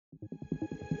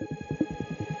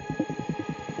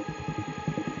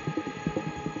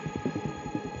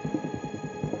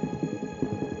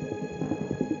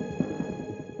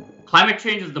Climate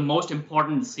change is the most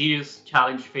important and serious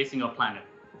challenge facing our planet.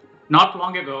 Not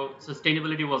long ago,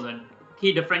 sustainability was a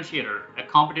key differentiator, a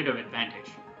competitive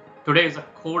advantage. Today is a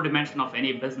core dimension of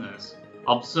any business,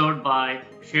 observed by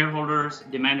shareholders,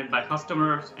 demanded by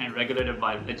customers, and regulated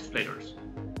by legislators.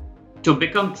 To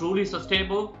become truly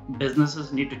sustainable,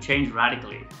 businesses need to change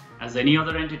radically, as any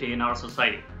other entity in our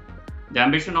society. The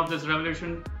ambition of this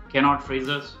revolution cannot freeze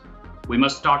us. We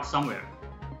must start somewhere,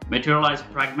 materialize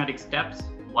pragmatic steps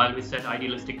while we set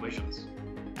idealistic visions.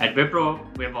 At Wipro,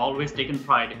 we have always taken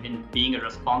pride in being a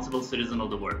responsible citizen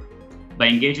of the world. By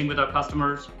engaging with our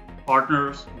customers,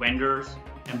 partners, vendors,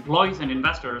 employees, and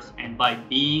investors, and by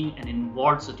being an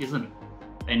involved citizen,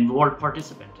 an involved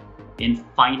participant in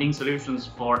finding solutions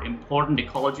for important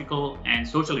ecological and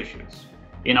social issues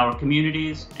in our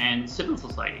communities and civil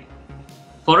society.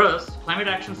 For us, climate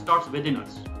action starts within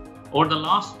us. Over the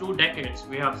last 2 decades,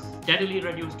 we have steadily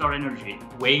reduced our energy,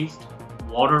 waste,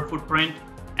 water footprint,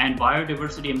 and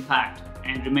biodiversity impact,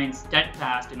 and remain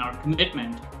steadfast in our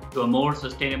commitment to a more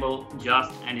sustainable,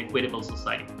 just, and equitable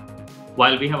society.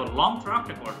 While we have a long track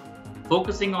record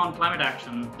focusing on climate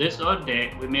action, this Earth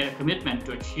Day we made a commitment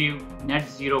to achieve net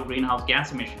zero greenhouse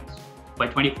gas emissions by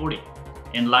 2040,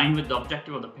 in line with the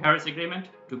objective of the Paris Agreement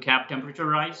to cap temperature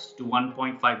rise to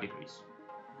 1.5 degrees.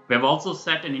 We have also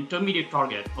set an intermediate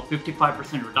target of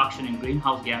 55% reduction in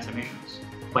greenhouse gas emissions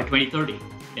by 2030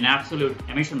 in absolute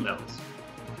emission levels.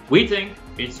 We think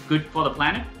it's good for the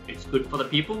planet, it's good for the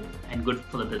people, and good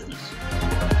for the business.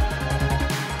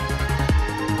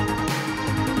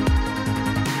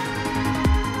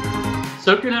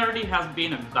 Circularity has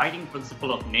been a guiding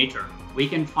principle of nature. We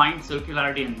can find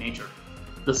circularity in nature.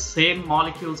 The same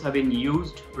molecules have been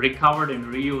used, recovered,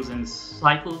 and reused in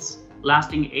cycles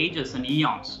lasting ages and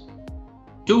eons.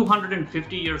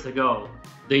 250 years ago,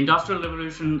 the Industrial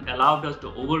Revolution allowed us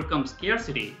to overcome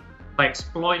scarcity by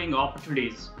exploiting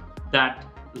opportunities that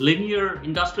linear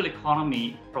industrial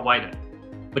economy provided.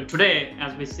 But today,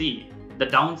 as we see, the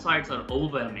downsides are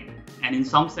overwhelming and in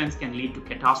some sense can lead to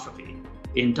catastrophe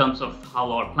in terms of how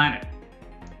our planet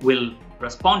will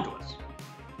respond to us.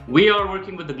 We are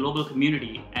working with the global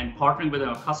community and partnering with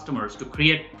our customers to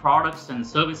create products and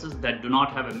services that do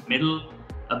not have a middle,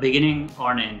 a beginning,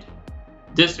 or an end.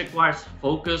 This requires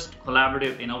focused,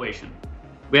 collaborative innovation.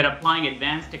 We are applying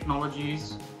advanced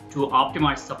technologies to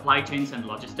optimize supply chains and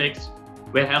logistics.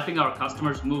 We're helping our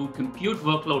customers move compute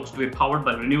workloads to be powered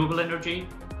by renewable energy.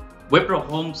 Wipro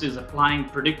Homes is applying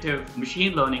predictive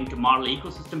machine learning to model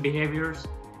ecosystem behaviors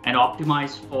and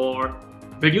optimize for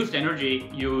reduced energy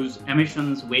use,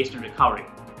 emissions, waste, and recovery.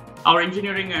 Our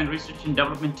engineering and research and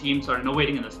development teams are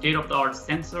innovating in the state-of-the-art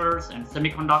sensors and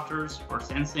semiconductors for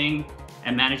sensing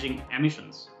and managing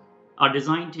emissions. Our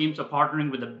design teams are partnering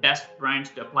with the best brands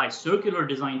to apply circular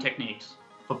design techniques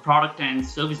for product and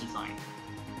service design.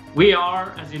 We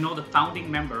are, as you know, the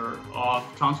founding member of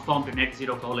Transform to Net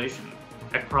Zero Coalition,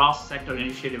 a cross-sector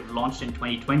initiative launched in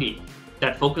 2020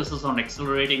 that focuses on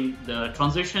accelerating the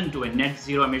transition to a net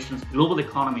zero emissions global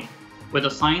economy with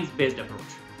a science-based approach.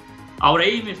 Our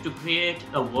aim is to create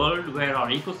a world where our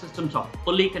ecosystems are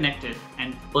fully connected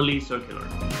and fully circular.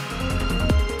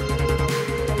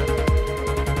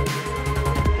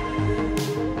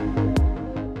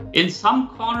 In some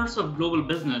corners of global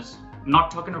business, I'm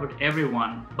not talking about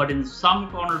everyone, but in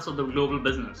some corners of the global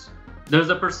business, there's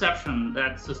a perception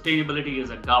that sustainability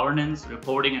is a governance,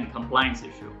 reporting, and compliance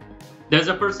issue. There's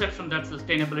a perception that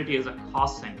sustainability is a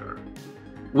cost center.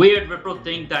 We at Wipro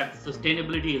think that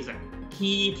sustainability is a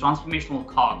key transformational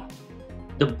cog.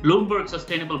 The Bloomberg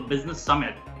Sustainable Business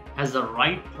Summit has the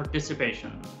right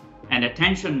participation and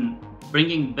attention,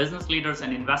 bringing business leaders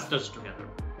and investors together.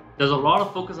 There's a lot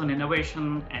of focus on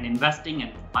innovation and investing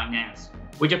and finance,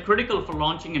 which are critical for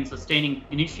launching and sustaining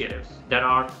initiatives that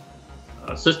are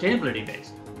sustainability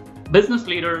based. Business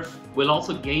leaders will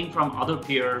also gain from other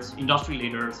peers, industry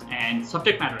leaders, and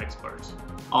subject matter experts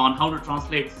on how to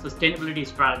translate sustainability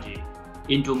strategy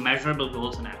into measurable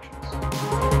goals and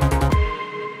actions.